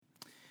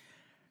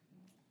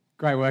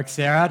Great work,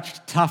 Sarah.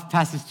 Tough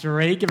passage to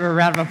read. Give her a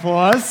round of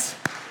applause.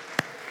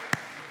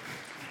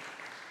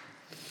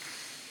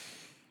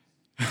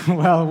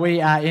 Well, we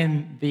are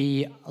in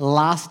the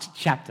last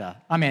chapter.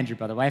 I'm Andrew,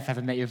 by the way, if I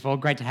haven't met you before.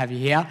 Great to have you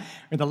here.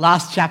 We're in the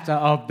last chapter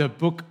of the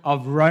book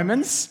of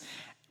Romans,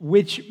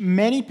 which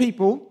many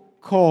people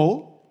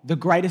call the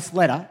greatest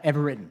letter ever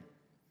written,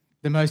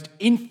 the most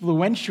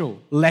influential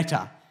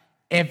letter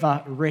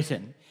ever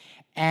written.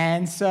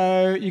 And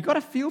so you've got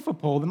a feel for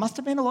Paul. There must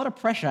have been a lot of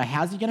pressure.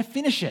 How's he going to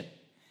finish it?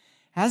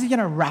 How's he going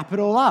to wrap it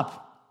all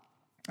up?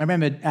 I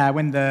remember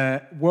when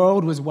the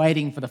world was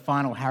waiting for the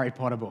final Harry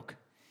Potter book.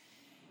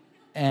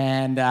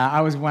 And I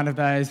was one of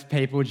those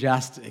people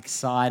just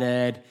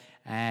excited,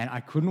 and I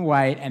couldn't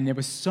wait. And there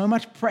was so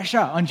much pressure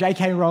on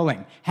J.K.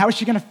 Rowling. How is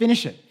she going to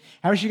finish it?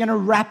 How is she going to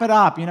wrap it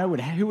up? You know,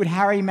 who would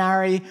Harry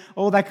marry?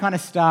 All that kind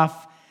of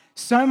stuff.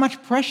 So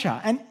much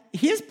pressure. And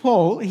here's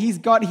Paul. He's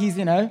got his,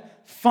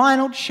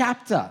 final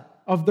chapter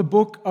of the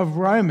book of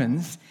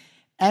Romans.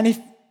 And if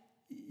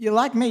you're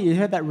like me, you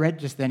heard that read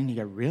just then, and you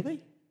go,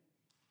 really?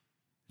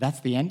 That's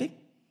the ending?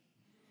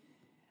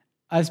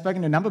 I've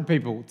spoken to a number of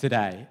people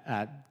today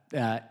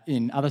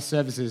in other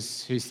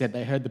services who said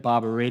they heard the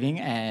Bible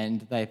reading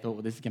and they thought,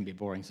 well, this is going to be a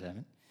boring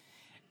sermon.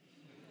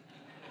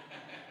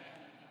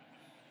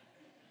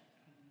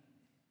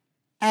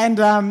 And,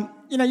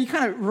 you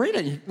kind of read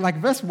it. Like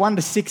verse 1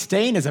 to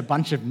 16 is a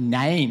bunch of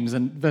names,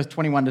 and verse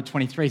 21 to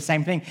 23,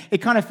 same thing. It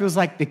kind of feels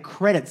like the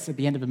credits at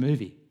the end of a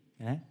movie.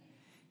 You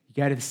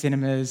go to the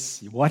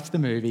cinemas, you watch the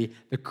movie,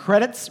 the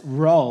credits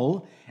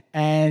roll,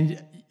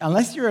 and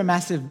unless you're a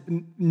massive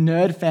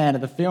nerd fan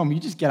of the film, you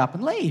just get up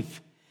and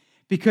leave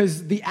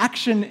because the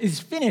action is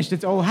finished.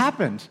 It's all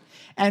happened.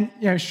 And,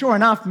 sure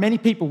enough, many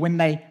people, when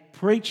they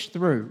preach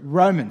through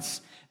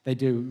Romans, they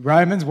do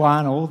Romans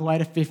 1 all the way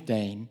to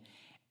 15.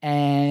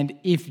 And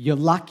if you're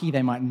lucky,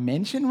 they might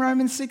mention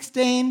Romans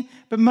 16,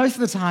 but most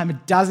of the time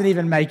it doesn't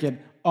even make it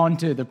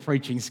onto the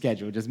preaching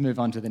schedule. Just move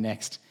on to the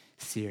next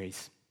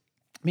series.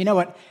 You know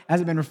what?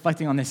 As I've been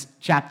reflecting on this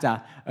chapter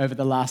over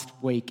the last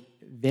week,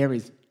 there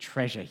is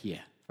treasure here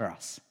for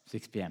us,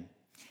 6 p.m.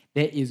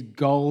 There is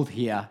gold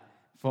here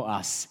for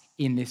us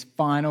in this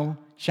final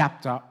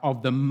chapter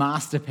of the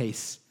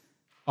masterpiece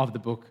of the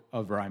book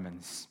of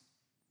Romans.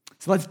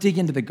 So let's dig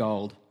into the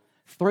gold.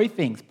 3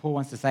 things Paul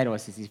wants to say to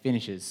us as he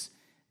finishes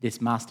this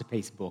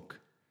masterpiece book.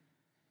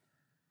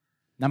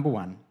 Number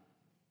 1,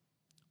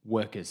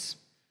 workers.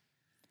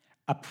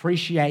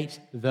 Appreciate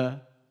the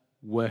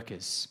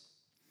workers.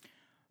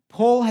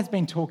 Paul has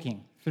been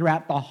talking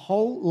throughout the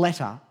whole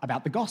letter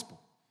about the gospel.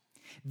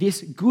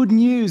 This good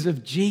news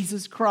of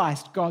Jesus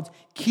Christ, God's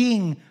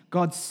King,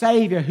 God's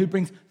Savior, who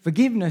brings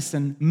forgiveness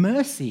and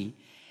mercy.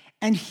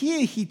 And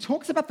here he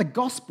talks about the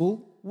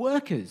gospel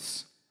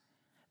workers.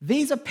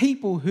 These are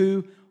people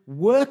who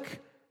work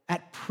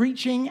at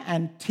preaching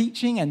and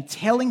teaching and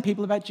telling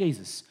people about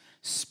Jesus,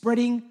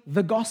 spreading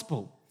the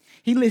gospel.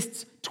 He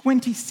lists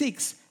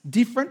 26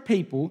 different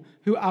people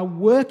who are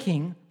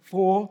working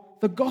for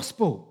the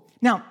gospel.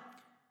 Now,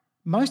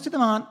 most of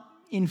them aren't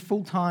in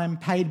full-time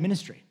paid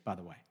ministry, by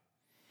the way.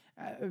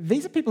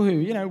 These are people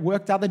who,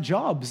 worked other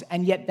jobs,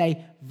 and yet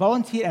they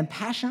volunteered and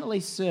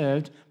passionately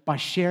served by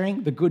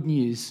sharing the good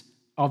news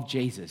of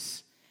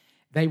Jesus.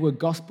 They were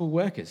gospel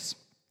workers.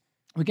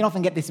 We can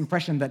often get this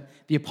impression that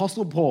the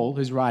Apostle Paul,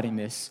 who's writing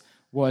this,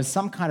 was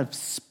some kind of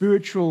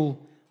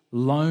spiritual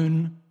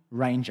lone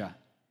ranger.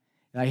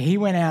 Like he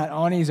went out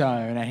on his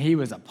own and he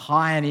was a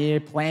pioneer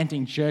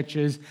planting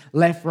churches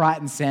left, right,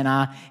 and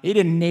center. He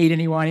didn't need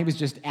anyone. He was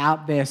just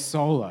out there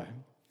solo.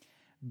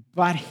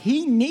 But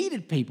he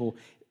needed people.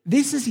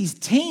 This is his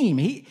team.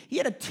 He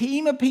had a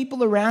team of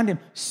people around him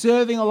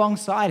serving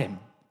alongside him.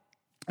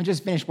 I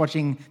just finished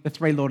watching the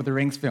 3 Lord of the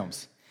Rings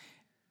films,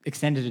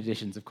 extended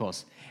editions, of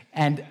course.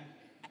 And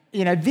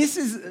this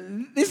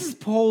is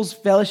Paul's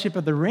Fellowship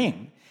of the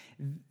Ring.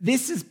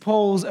 This is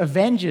Paul's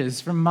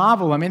Avengers from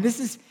Marvel. I mean, this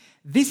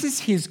is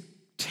his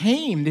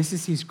team. This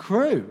is his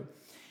crew.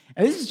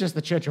 And this is just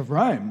the Church of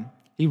Rome.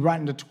 He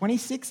wrote to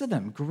 26 of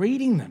them,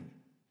 greeting them.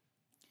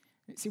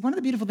 See, one of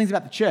the beautiful things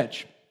about the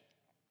church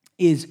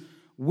is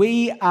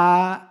we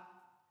are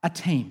a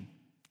team,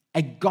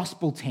 a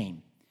gospel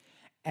team.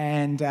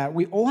 And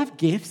we all have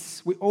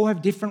gifts. We all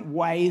have different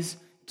ways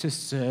to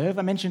serve.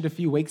 I mentioned a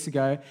few weeks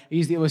ago, I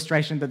used the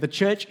illustration that the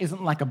church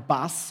isn't like a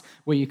bus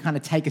where you kind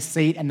of take a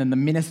seat and then the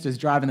minister's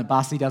driving the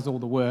bus, he does all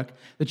the work.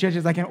 The church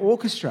is like an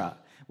orchestra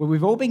where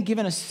we've all been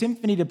given a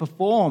symphony to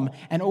perform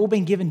and all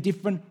been given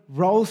different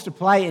roles to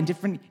play and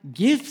different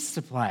gifts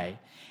to play.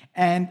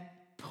 And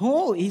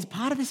Paul is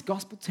part of this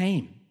gospel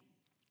team.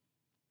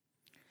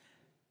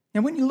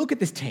 Now, when you look at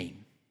this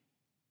team,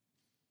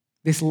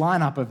 this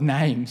lineup of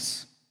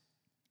names,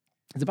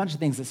 there's a bunch of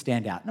things that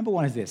stand out. Number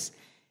 1 is this.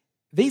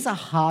 These are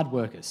hard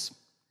workers.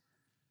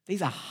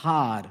 These are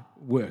hard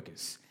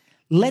workers.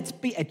 Let's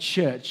be a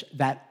church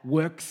that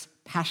works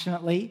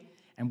passionately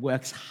and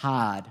works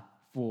hard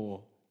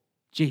for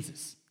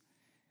Jesus.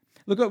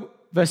 Look at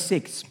verse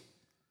 6.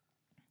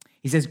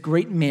 He says,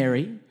 greet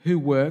Mary, who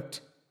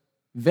worked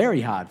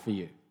very hard for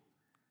you.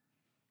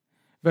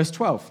 Verse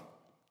 12.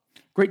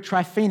 Greet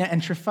Tryphena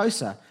and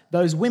Tryphosa,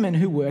 those women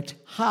who worked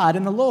hard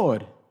in the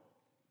Lord. And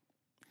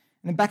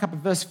then back up at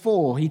verse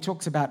 4, he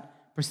talks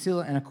about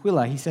Priscilla and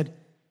Aquila. He said,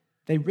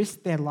 they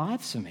risked their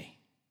lives for me.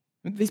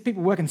 These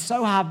people working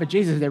so hard for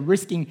Jesus, they're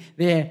risking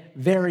their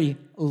very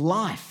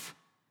life,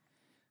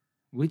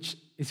 which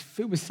is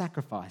filled with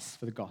sacrifice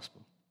for the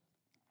gospel.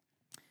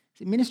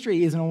 See,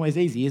 ministry isn't always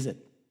easy, is it?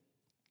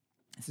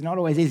 It's not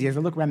always easy. As I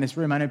look around this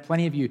room, I know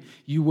plenty of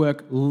you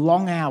work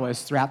long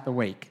hours throughout the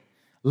week,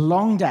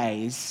 long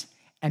days,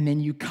 and then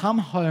you come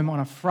home on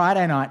a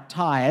Friday night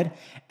tired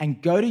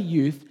and go to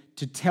youth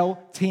to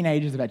tell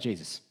teenagers about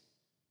Jesus.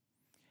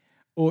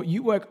 Or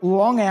you work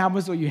long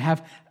hours, or you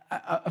have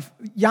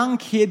young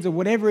kids or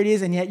whatever it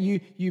is, and yet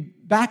you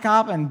back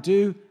up and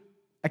do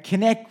a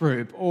connect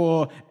group,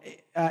 or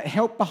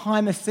help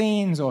behind the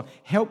scenes, or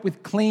help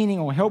with cleaning,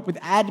 or help with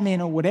admin,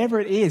 or whatever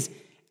it is.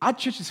 Our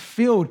church is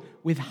filled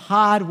with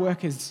hard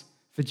workers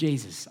for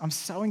Jesus. I'm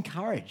so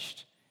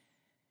encouraged.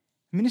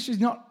 Ministry is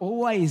not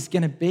always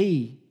going to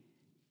be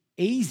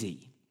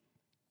easy.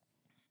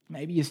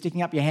 Maybe you're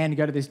sticking up your hand to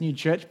go to this new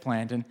church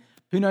plant, and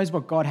who knows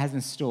what God has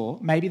in store.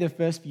 Maybe the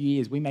first few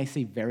years we may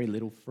see very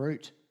little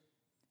fruit.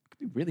 It could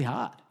be really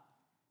hard.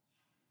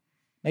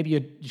 Maybe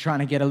you're trying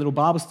to get a little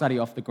Bible study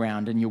off the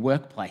ground in your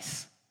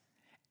workplace,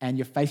 and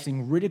you're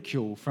facing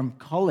ridicule from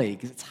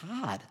colleagues. It's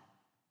hard.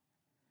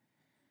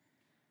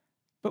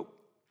 But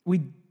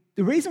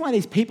the reason why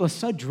these people are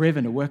so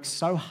driven to work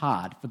so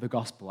hard for the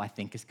gospel, I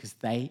think, is because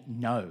they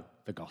know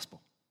the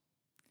gospel.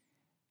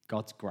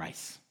 God's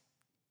grace.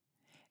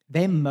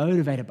 They're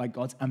motivated by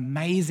God's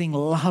amazing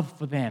love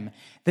for them,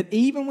 that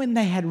even when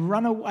they had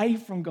run away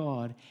from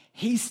God,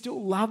 He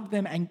still loved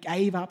them and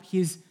gave up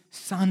His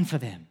Son for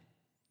them.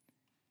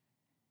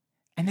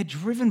 And they're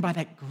driven by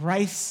that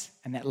grace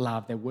and that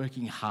love. They're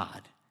working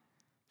hard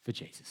for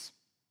Jesus.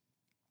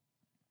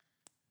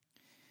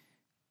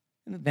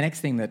 And the next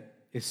thing that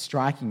is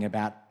striking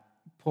about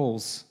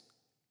Paul's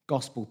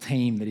gospel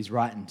team that he's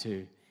writing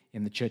to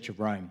in the Church of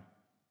Rome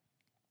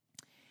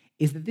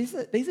is that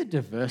these are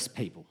diverse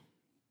people.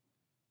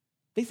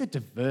 These are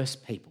diverse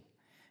people.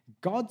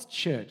 God's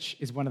church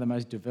is one of the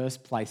most diverse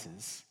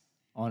places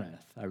on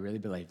earth. I really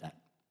believe that.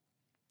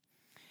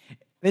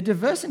 They're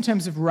diverse in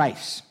terms of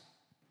race.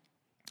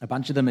 A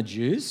bunch of them are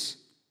Jews,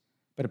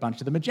 but a bunch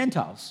of them are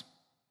Gentiles.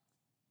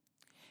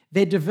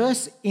 They're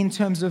diverse in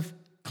terms of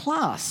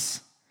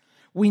class.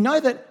 We know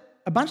that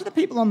a bunch of the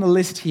people on the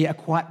list here are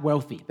quite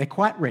wealthy. They're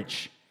quite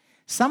rich.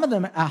 Some of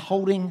them are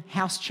holding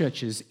house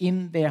churches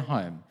in their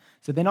home.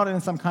 So they're not in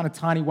some kind of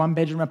tiny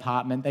one-bedroom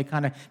apartment.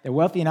 They're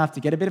wealthy enough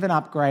to get a bit of an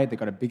upgrade. They've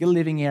got a bigger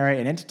living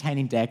area, an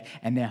entertaining deck,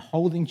 and they're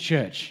holding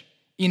church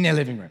in their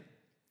living room.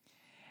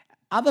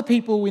 Other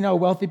people we know are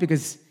wealthy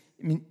because,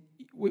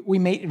 we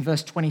meet in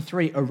verse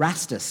 23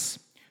 Erastus,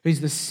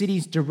 who's the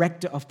city's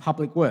director of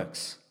public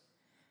works.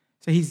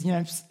 So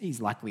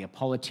he's likely a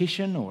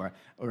politician or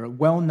a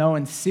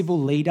well-known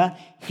civil leader.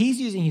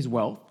 He's using his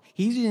wealth,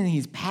 he's using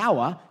his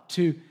power,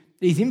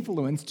 his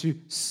influence to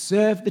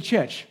serve the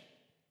church.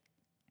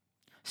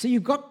 So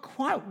you've got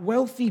quite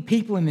wealthy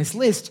people in this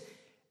list,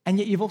 and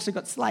yet you've also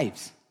got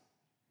slaves.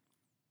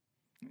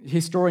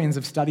 Historians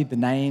have studied the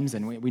names,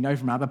 and we know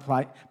from other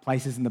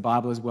places in the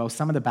Bible as well,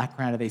 some of the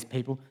background of these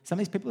people. Some of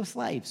these people are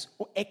slaves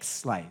or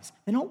ex-slaves.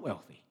 They're not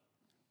wealthy.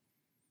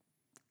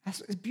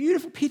 That's a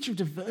beautiful picture of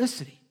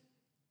diversity.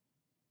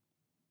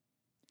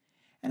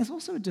 And it's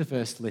also a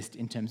diverse list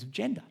in terms of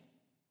gender.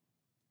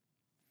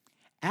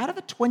 Out of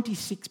the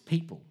 26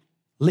 people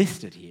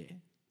listed here,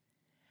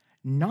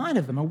 9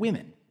 of them are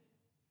women.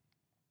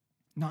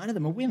 9 of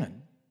them are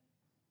women.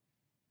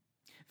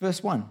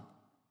 Verse 1.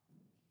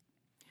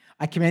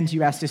 I commend to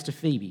you our sister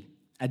Phoebe,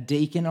 a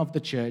deacon of the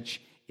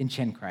church in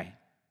Cenchreae.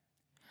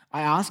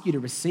 I ask you to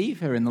receive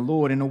her in the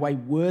Lord in a way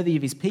worthy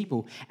of His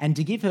people, and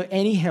to give her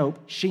any help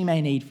she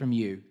may need from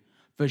you,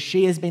 for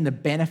she has been the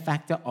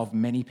benefactor of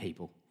many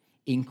people,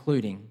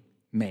 including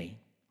me.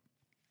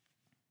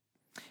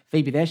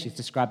 Phoebe there, she's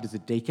described as a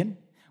deacon,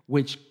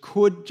 which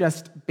could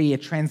just be a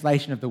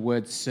translation of the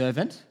word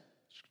servant.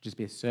 She could just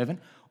be a servant.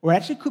 Or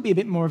actually could be a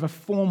bit more of a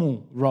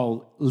formal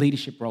role,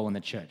 leadership role in the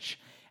church.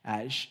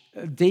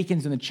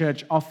 Deacons in the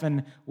church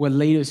often were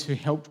leaders who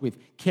helped with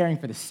caring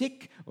for the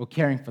sick or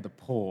caring for the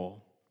poor.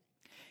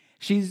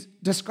 She's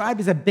described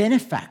as a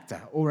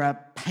benefactor or a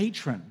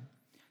patron.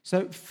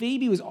 So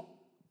Phoebe was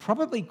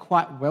probably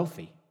quite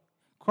wealthy,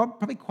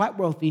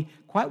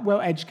 quite well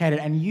educated,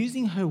 and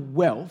using her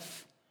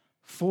wealth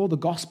for the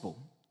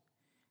gospel.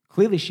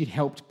 Clearly she'd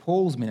helped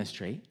Paul's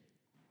ministry.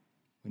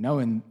 We know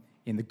in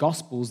the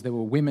Gospels, there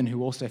were women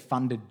who also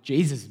funded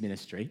Jesus'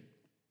 ministry.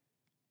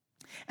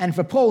 And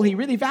for Paul, he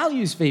really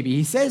values Phoebe.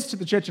 He says to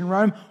the church in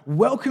Rome,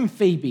 welcome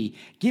Phoebe.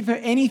 Give her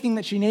anything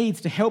that she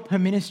needs to help her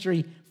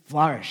ministry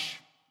flourish.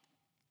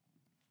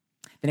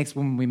 The next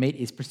woman we meet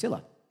is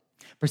Priscilla.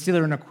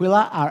 Priscilla and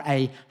Aquila are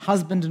a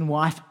husband and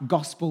wife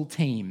gospel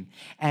team.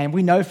 And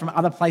we know from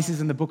other places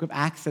in the book of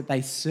Acts that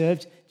they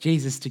served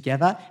Jesus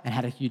together and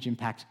had a huge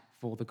impact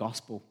for the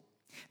gospel.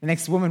 The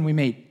next woman we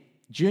meet,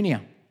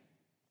 Junia.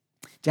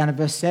 Down to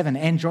verse 7,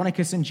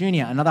 Andronicus and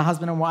Junia, another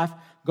husband and wife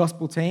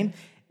gospel team.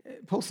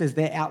 Paul says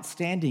they're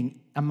outstanding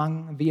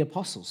among the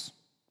apostles.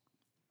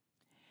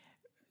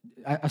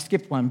 I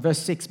skipped one. Verse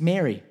 6,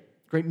 Mary,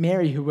 great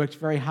Mary who worked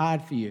very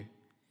hard for you.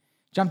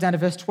 Jump down to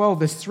verse 12.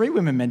 There's 3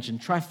 women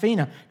mentioned,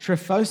 Tryphena,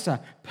 Tryphosa,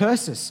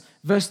 Persis.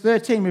 Verse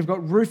 13, we've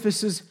got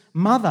Rufus's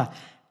mother.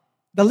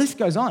 The list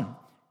goes on.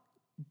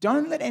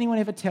 Don't let anyone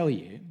ever tell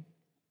you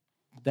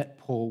that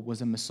Paul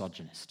was a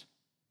misogynist.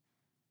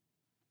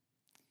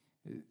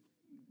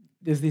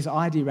 There's this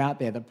idea out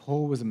there that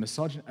Paul was a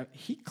misogynist.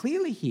 He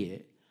clearly here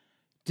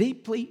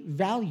deeply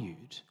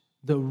valued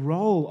the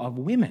role of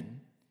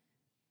women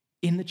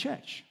in the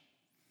church.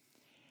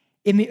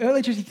 In the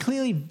early church, he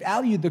clearly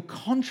valued the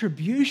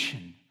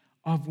contribution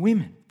of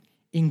women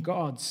in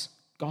God's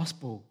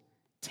gospel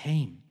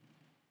team.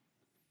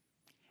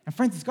 And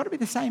friends, it's got to be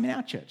the same in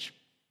our church.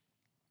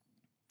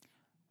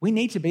 We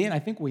need to be, and I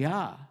think we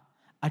are,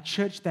 a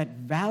church that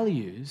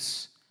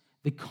values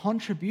the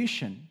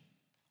contribution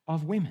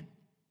of women.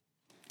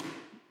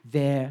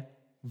 Their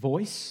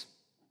voice,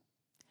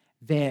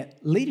 their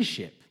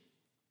leadership,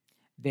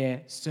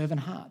 their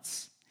servant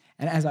hearts.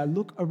 And as I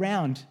look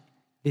around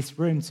this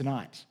room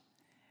tonight,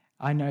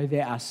 I know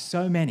there are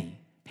so many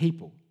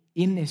people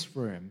in this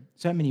room,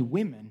 so many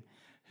women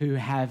who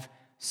have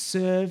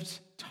served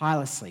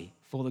tirelessly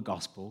for the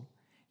gospel,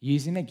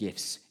 using their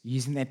gifts,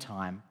 using their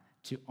time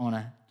to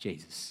honor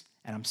Jesus.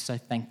 And I'm so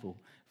thankful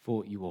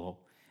for you all.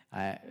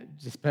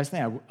 Just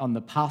personally, on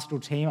the pastoral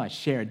team, I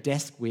share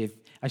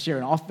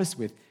an office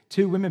with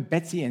 2 women,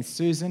 Betsy and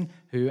Susan,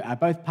 who are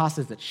both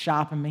pastors that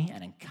sharpen me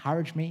and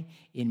encourage me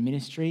in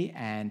ministry,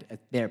 and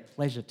they're a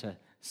pleasure to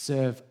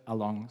serve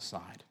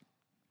alongside.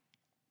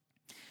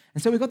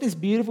 And so we've got this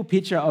beautiful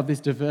picture of this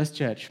diverse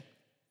church: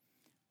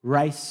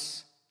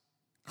 race,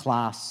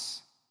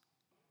 class,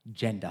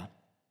 gender.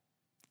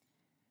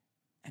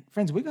 And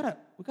friends, we've got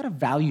to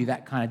value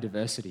that kind of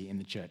diversity in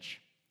the church.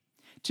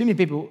 Too many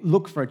people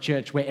look for a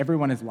church where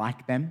everyone is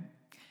like them,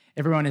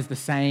 everyone is the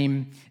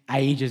same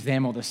age as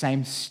them or the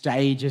same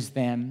stage as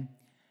them.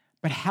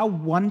 But how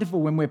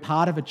wonderful when we're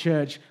part of a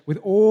church with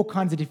all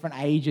kinds of different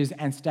ages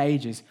and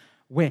stages.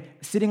 We're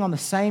sitting on the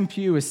same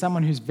pew as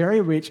someone who's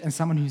very rich and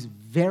someone who's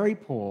very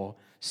poor,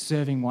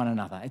 serving one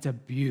another. It's a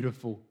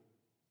beautiful,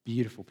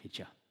 beautiful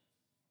picture.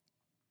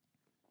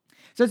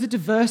 So it's a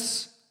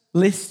diverse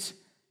list.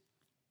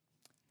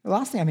 The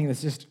last thing I think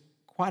that's just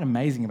quite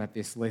amazing about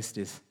this list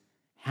is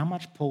how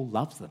much Paul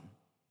loves them.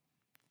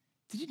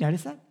 Did you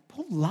notice that?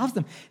 Paul loves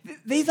them.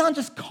 These aren't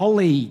just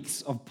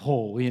colleagues of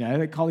Paul,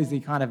 the colleagues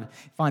he kind of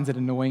finds it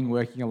annoying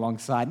working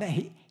alongside. No,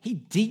 he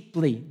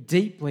deeply,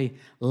 deeply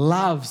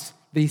loves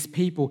these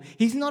people.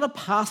 He's not a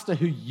pastor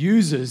who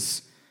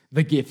uses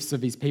the gifts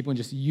of his people and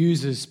just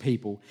uses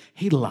people.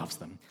 He loves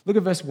them. Look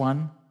at verse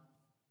 1.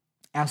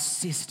 Our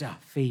sister,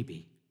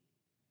 Phoebe.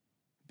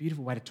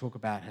 Beautiful way to talk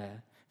about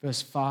her.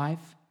 Verse 5.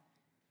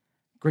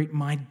 Greet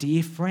my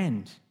dear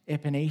friend,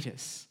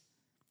 Epaenetus.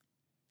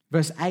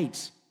 Verse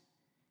 8.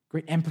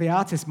 Greet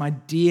Ampliatus, my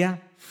dear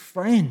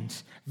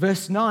friend.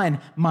 Verse 9.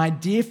 My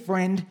dear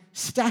friend,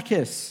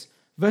 Stachys.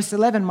 Verse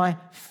 11. My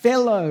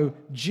fellow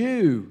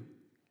Jew.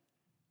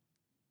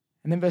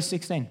 And then verse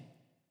 16,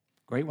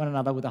 greet one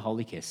another with a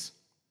holy kiss.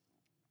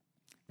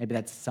 Maybe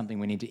that's something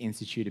we need to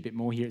institute a bit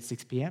more here at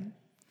 6 p.m.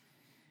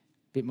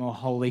 A bit more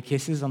holy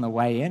kisses on the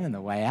way in and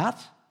the way out.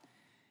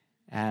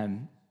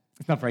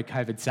 It's not very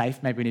COVID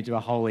safe. Maybe we need to do a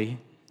holy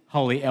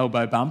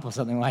elbow bump or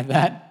something like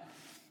that.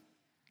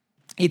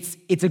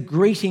 It's a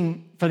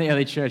greeting from the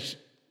early church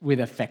with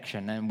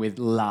affection and with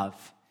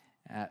love.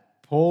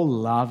 Paul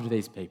loved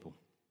these people.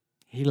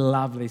 He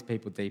loved these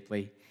people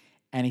deeply,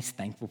 and he's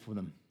thankful for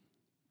them.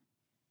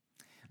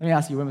 Let me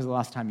ask you, when was the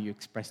last time you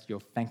expressed your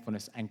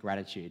thankfulness and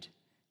gratitude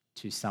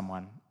to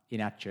someone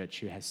in our church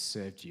who has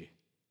served you,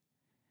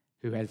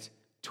 who has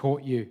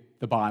taught you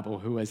the Bible,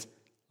 who has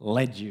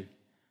led you,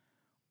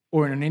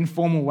 or in an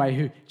informal way,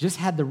 who just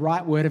had the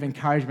right word of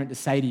encouragement to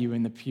say to you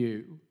in the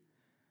pew,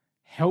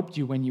 helped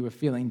you when you were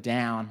feeling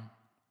down,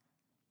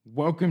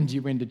 welcomed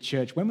you into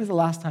church? When was the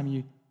last time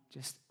you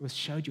just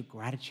showed your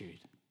gratitude?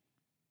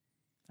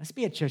 Let's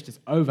be a church that's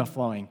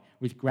overflowing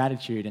with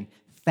gratitude and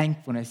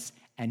thankfulness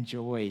and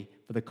joy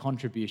for the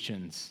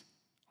contributions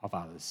of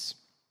others.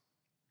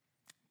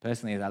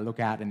 Personally, as I look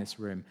out in this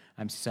room,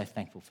 I'm so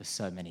thankful for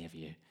so many of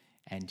you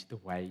and the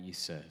way you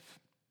serve.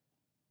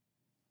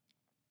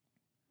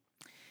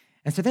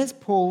 And so there's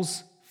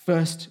Paul's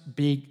first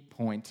big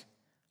point: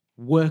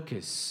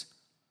 workers.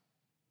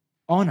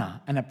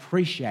 Honor and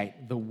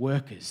appreciate the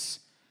workers,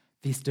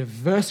 this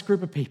diverse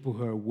group of people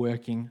who are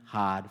working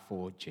hard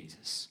for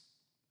Jesus.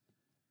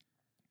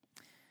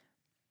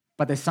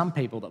 But there's some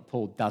people that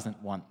Paul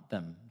doesn't want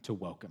them to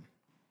welcome.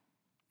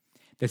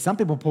 There's some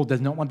people Paul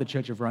does not want the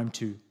Church of Rome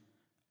to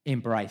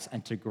embrace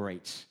and to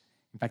greet.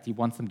 In fact, he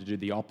wants them to do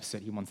the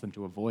opposite. He wants them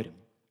to avoid him.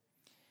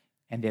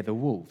 And they're the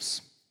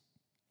wolves.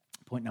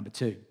 Point number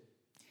 2,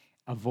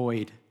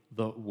 avoid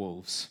the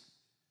wolves.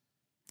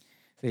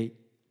 See,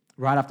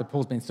 right after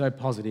Paul's been so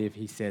positive,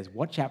 he says,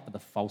 watch out for the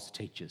false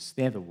teachers.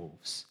 They're the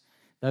wolves.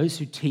 Those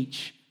who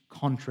teach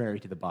contrary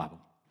to the Bible.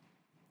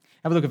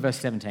 Have a look at verse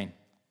 17.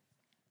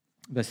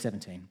 Verse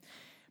 17.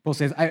 Paul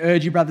says, I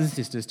urge you, brothers and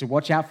sisters, to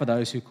watch out for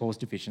those who cause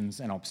divisions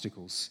and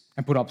obstacles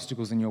and put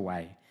obstacles in your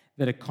way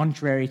that are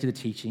contrary to the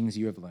teachings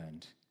you have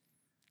learned.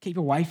 Keep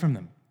away from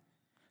them.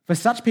 For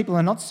such people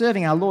are not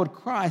serving our Lord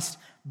Christ,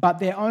 but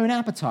their own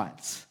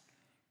appetites.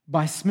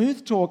 By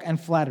smooth talk and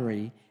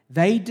flattery,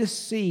 they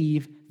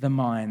deceive the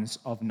minds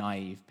of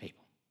naive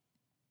people.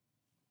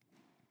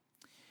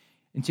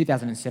 In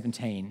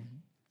 2017,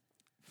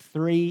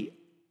 3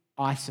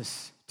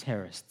 ISIS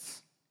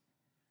terrorists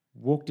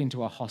walked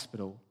into a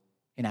hospital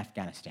in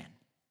Afghanistan.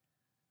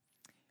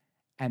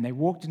 And they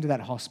walked into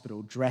that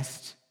hospital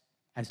dressed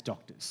as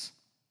doctors.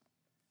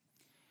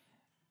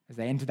 As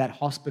they entered that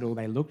hospital,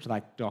 they looked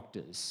like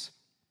doctors.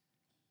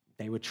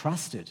 They were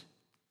trusted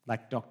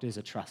like doctors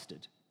are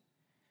trusted.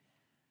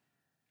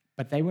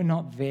 But they were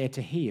not there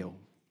to heal.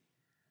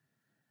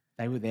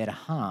 They were there to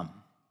harm.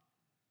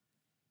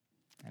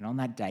 And on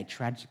that day,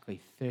 tragically,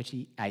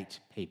 38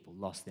 people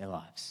lost their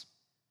lives.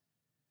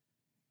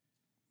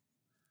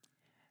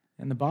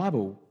 And the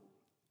Bible,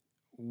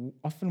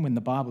 often when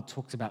the Bible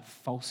talks about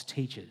false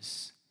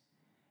teachers,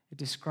 it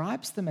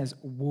describes them as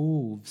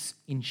wolves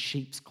in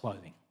sheep's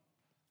clothing.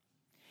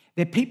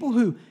 They're people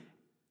who,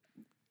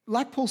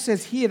 like Paul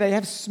says here, they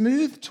have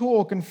smooth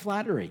talk and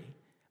flattery.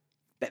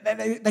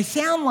 They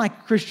sound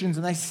like Christians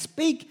and they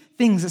speak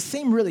things that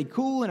seem really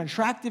cool and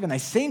attractive and they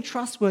seem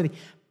trustworthy,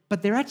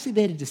 but they're actually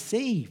there to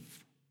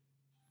deceive,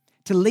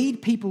 to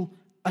lead people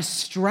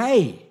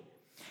astray.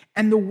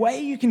 And the way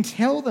you can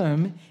tell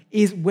them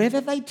is whether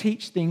they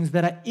teach things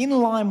that are in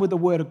line with the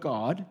Word of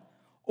God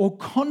or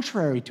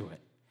contrary to it.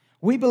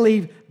 We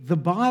believe the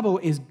Bible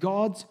is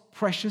God's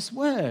precious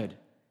Word.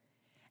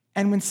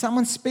 And when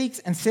someone speaks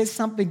and says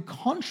something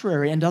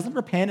contrary and doesn't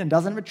repent and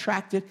doesn't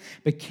retract it,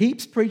 but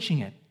keeps preaching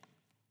it,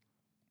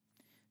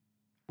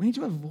 we need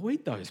to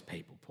avoid those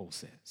people, Paul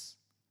says.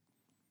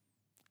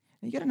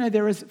 And you've got to know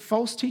there is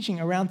false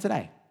teaching around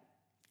today.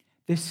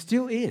 There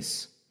still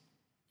is.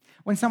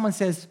 When someone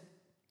says,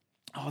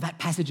 oh, that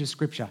passage of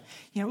Scripture,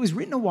 it was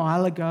written a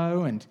while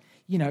ago and,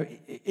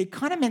 it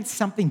kind of meant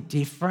something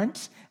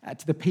different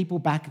to the people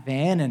back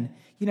then. And,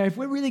 if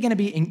we're really going to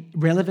be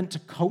relevant to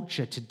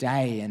culture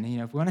today and,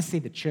 if we want to see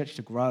the church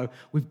to grow,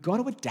 we've got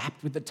to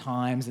adapt with the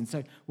times. And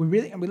so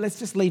let's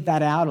just leave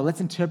that out or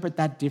let's interpret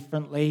that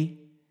differently.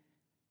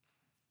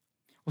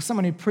 Or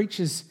someone who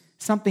preaches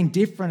something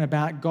different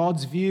about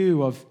God's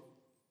view of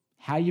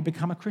how you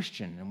become a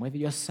Christian and whether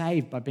you're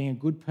saved by being a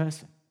good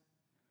person.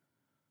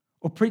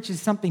 Or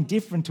preaches something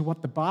different to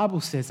what the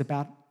Bible says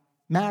about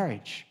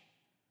marriage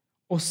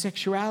or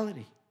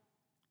sexuality.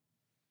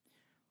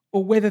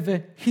 Or whether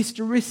the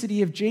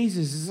historicity of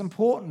Jesus is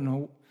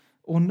important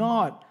or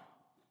not.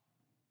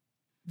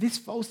 This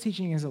false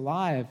teaching is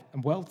alive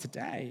and well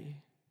today.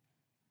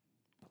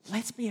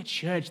 Let's be a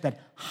church that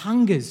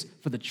hungers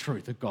for the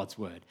truth of God's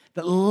word,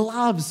 that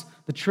loves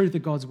the truth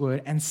of God's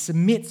word and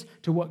submits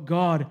to what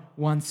God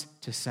wants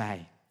to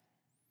say.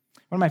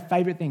 One of my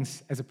favorite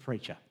things as a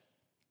preacher,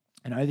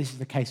 and I know this is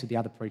the case with the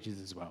other preachers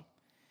as well,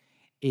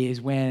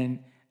 is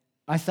when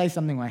I say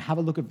something like, have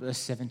a look at verse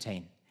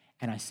 17,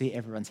 and I see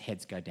everyone's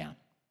heads go down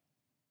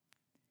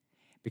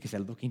because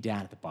they're looking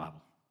down at the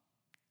Bible.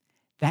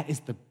 That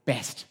is the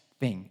best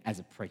thing as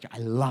a preacher. I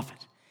love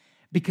it.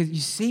 Because you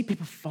see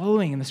people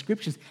following in the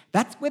Scriptures.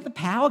 That's where the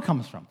power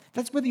comes from.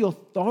 That's where the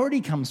authority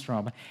comes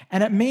from.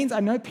 And it means I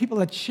know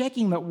people are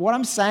checking that what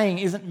I'm saying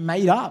isn't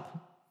made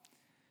up,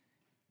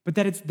 but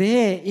that it's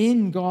there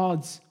in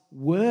God's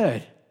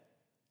Word.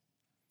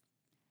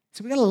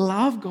 So we've got to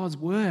love God's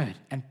Word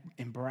and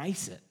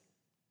embrace it.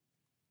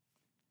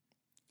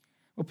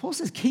 Well, Paul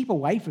says keep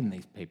away from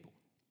these people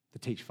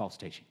that teach false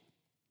teaching.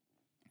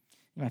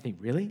 I think,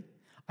 really?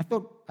 I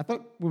thought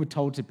we were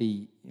told to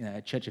be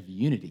a church of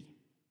unity.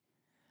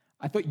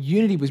 I thought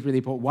unity was really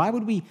important. Why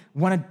would we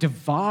want to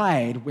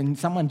divide when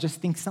someone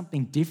just thinks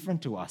something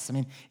different to us?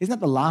 Isn't that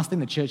the last thing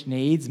the church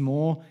needs,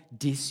 more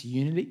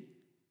disunity?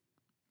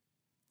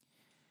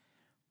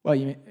 Well,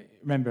 you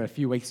remember a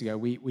few weeks ago,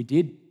 we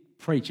did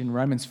preach in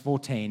Romans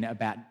 14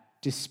 about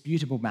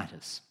disputable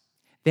matters.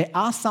 There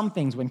are some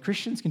things when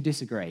Christians can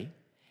disagree,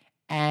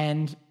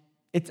 and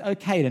it's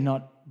okay to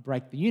not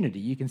break the unity.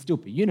 You can still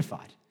be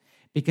unified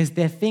because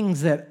they're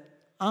things that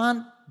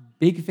aren't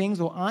big things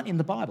or aren't in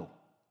the Bible.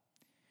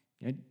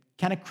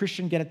 Can a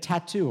Christian get a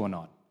tattoo or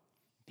not?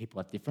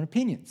 People have different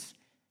opinions.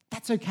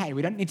 That's okay.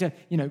 We don't need to,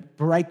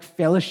 break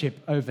fellowship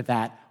over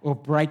that or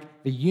break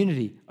the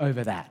unity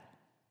over that.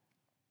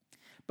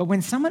 But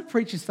when someone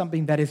preaches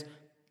something that is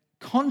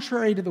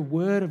contrary to the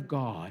Word of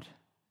God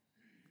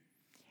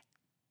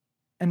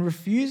and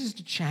refuses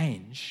to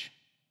change,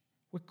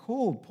 we're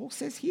called, Paul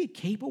says here,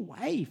 keep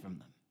away from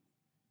them.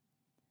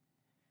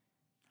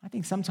 I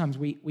think sometimes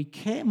we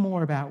care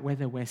more about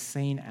whether we're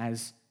seen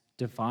as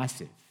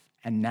divisive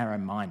and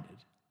narrow-minded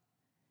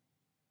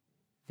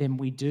than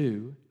we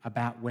do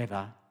about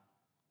whether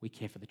we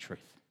care for the truth.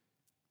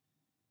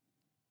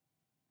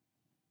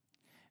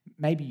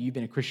 Maybe you've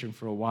been a Christian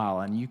for a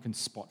while and you can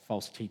spot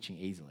false teaching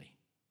easily.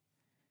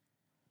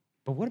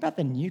 But what about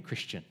the new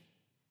Christian?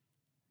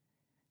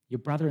 Your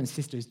brother and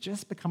sister who's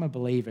just become a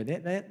believer.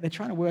 They're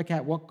trying to work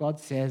out what God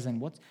says and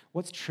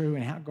what's true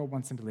and how God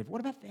wants them to live. What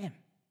about them?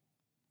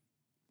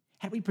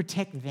 How do we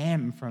protect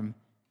them from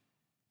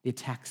the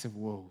attacks of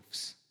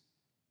wolves?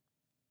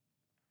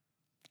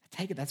 I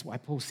take it that's why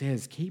Paul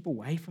says, keep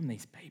away from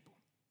these people.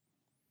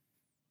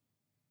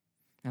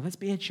 Now let's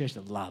be a church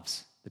that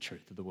loves the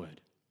truth of the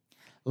word,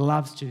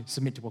 loves to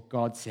submit to what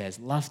God says,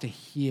 loves to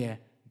hear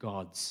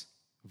God's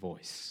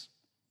voice.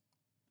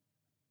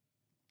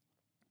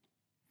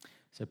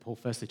 So Paul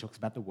firstly talks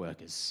about the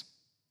workers.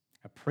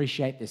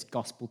 Appreciate this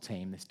gospel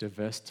team, this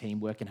diverse team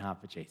working hard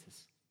for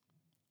Jesus.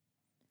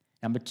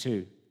 Number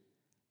 2,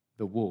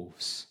 the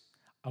wolves,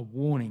 a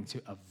warning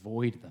to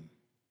avoid them.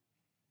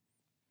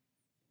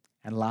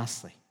 And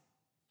lastly,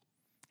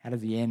 how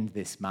does he end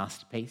this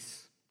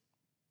masterpiece?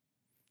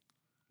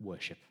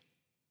 Worship.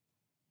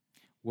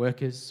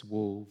 Workers,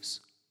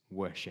 wolves,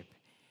 worship.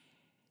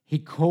 He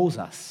calls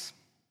us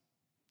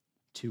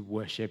to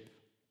worship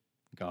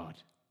God.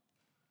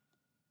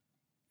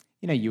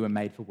 You know, you were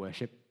made for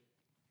worship.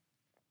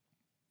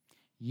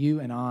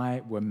 You and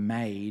I were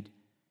made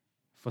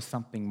for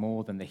something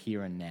more than the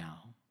here and now.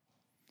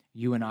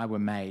 You and I were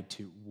made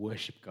to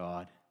worship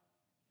God,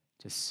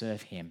 to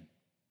serve him.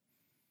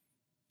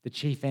 The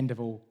chief end of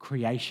all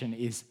creation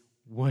is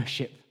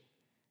worship.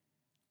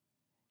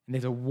 And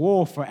there's a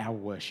war for our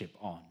worship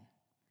on.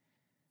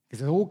 Because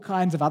there's all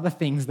kinds of other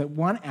things that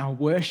want our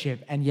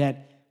worship, and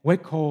yet we're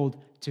called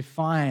to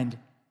find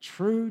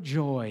true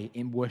joy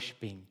in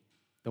worshiping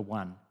the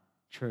one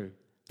true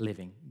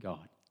living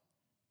God.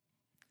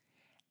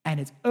 And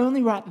it's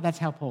only right that that's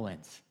how Paul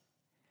ends.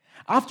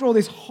 After all,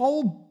 this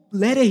whole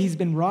letter he's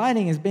been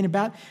writing has been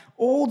about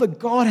all that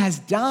God has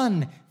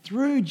done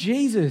through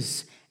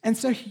Jesus. And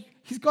so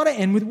he's got to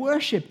end with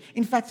worship.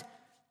 In fact,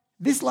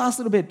 this last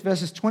little bit,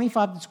 verses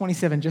 25 to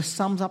 27, just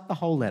sums up the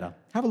whole letter.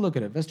 Have a look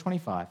at it, verse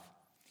 25.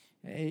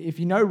 If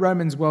you know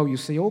Romans well, you'll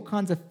see all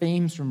kinds of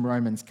themes from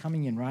Romans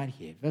coming in right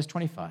here. Verse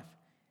 25.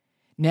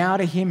 Now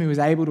to him who is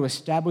able to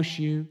establish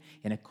you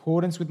in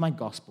accordance with my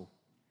gospel,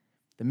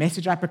 the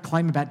message I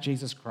proclaim about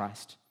Jesus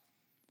Christ,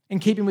 in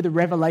keeping with the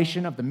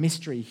revelation of the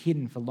mystery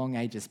hidden for long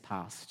ages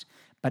past,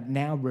 but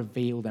now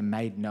revealed and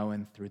made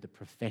known through the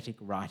prophetic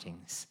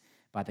writings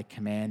by the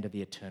command of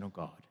the eternal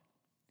God,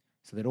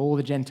 so that all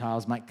the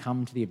Gentiles might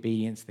come to the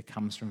obedience that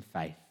comes from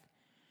faith.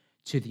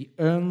 To the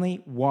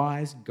only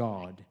wise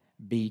God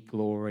be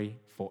glory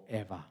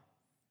forever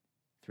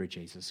through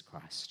Jesus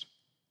Christ.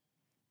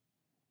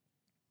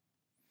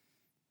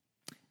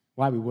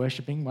 Why are we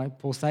worshipping? Why did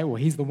Paul say? Well,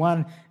 he's the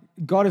one,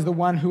 God is the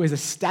one who has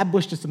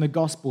established us in the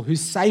gospel, who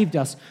saved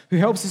us, who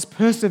helps us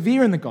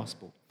persevere in the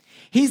gospel.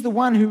 He's the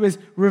one who has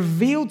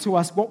revealed to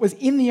us what was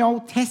in the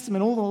Old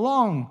Testament all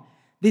along,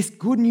 this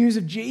good news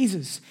of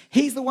Jesus.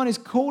 He's the one who's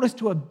called us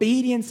to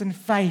obedience and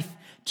faith.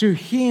 To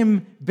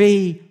him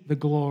be the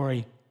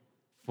glory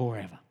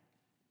forever.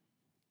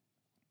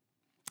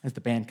 As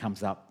the band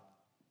comes up,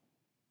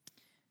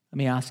 let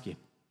me ask you,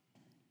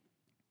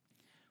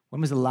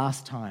 when was the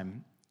last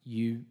time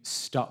you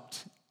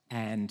stopped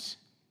and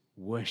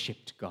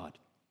worshipped God?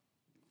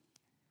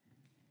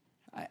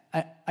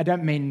 I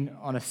don't mean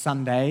on a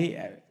Sunday.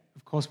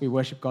 Of course, we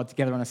worship God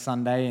together on a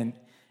Sunday and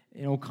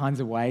in all kinds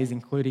of ways,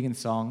 including in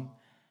song.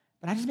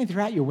 But I just mean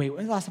throughout your week, when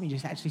was the last time you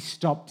just actually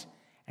stopped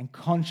and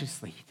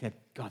consciously said,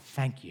 God,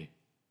 thank you.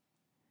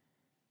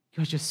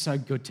 You're just so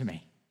good to me.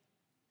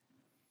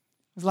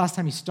 When was the last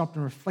time you stopped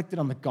and reflected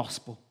on the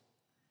gospel?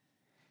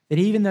 That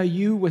even though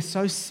you were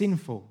so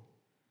sinful,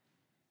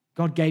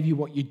 God gave you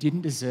what you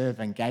didn't deserve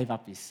and gave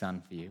up his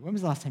son for you. When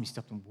was the last time you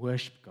stopped and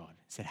worshiped God and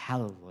said,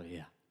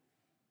 hallelujah?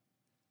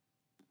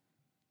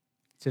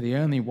 To the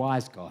only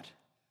wise God.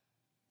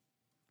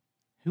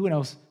 Who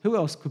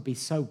else could be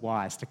so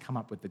wise to come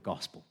up with the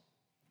gospel?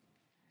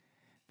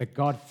 That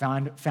God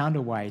found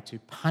a way to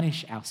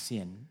punish our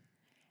sin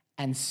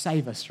and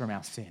save us from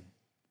our sin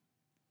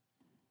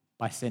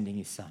by sending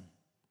his son.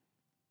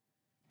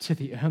 To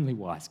the only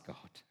wise God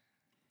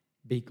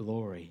be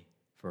glory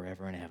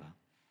forever and ever.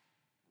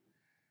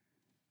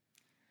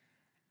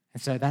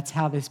 And so that's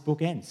how this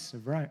book ends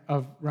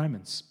of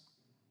Romans.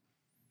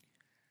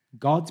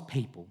 God's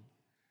people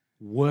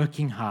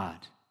working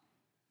hard,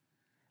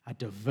 a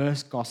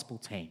diverse gospel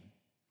team,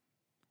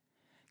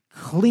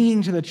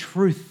 clinging to the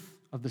truth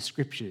of the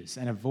scriptures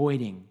and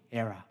avoiding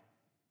error,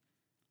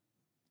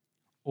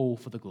 all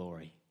for the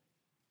glory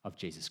of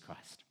Jesus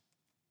Christ.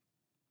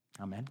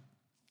 Amen.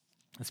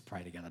 Let's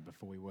pray together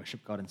before we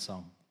worship God in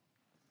song.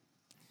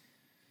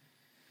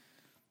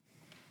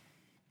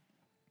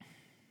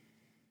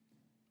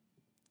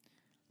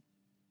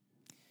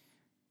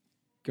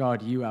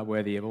 God, you are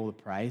worthy of all the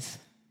praise,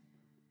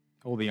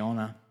 all the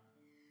honor,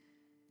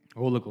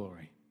 all the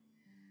glory.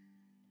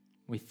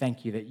 We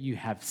thank you that you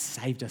have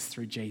saved us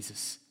through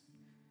Jesus,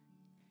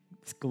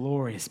 this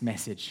glorious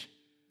message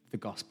of the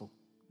gospel.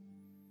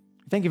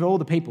 Thank you for all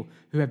the people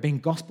who have been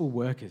gospel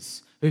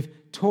workers, who've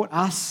taught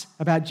us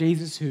about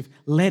Jesus, who've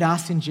led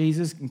us in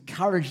Jesus,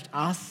 encouraged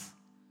us.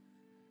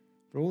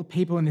 For all the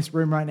people in this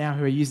room right now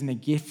who are using their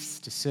gifts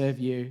to serve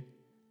you,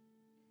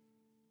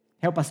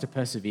 help us to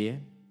persevere.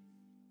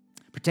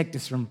 Protect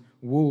us from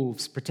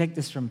wolves. Protect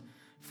us from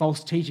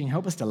false teaching.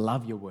 Help us to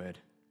love your word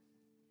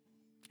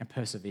and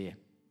persevere.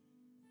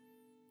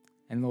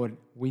 And Lord,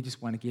 we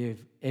just want to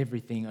give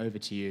everything over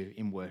to you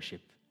in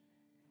worship.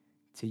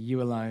 To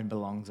you alone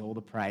belongs all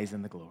the praise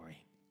and the glory.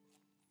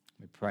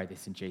 We pray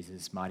this in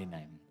Jesus' mighty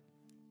name.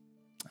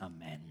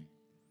 Amen.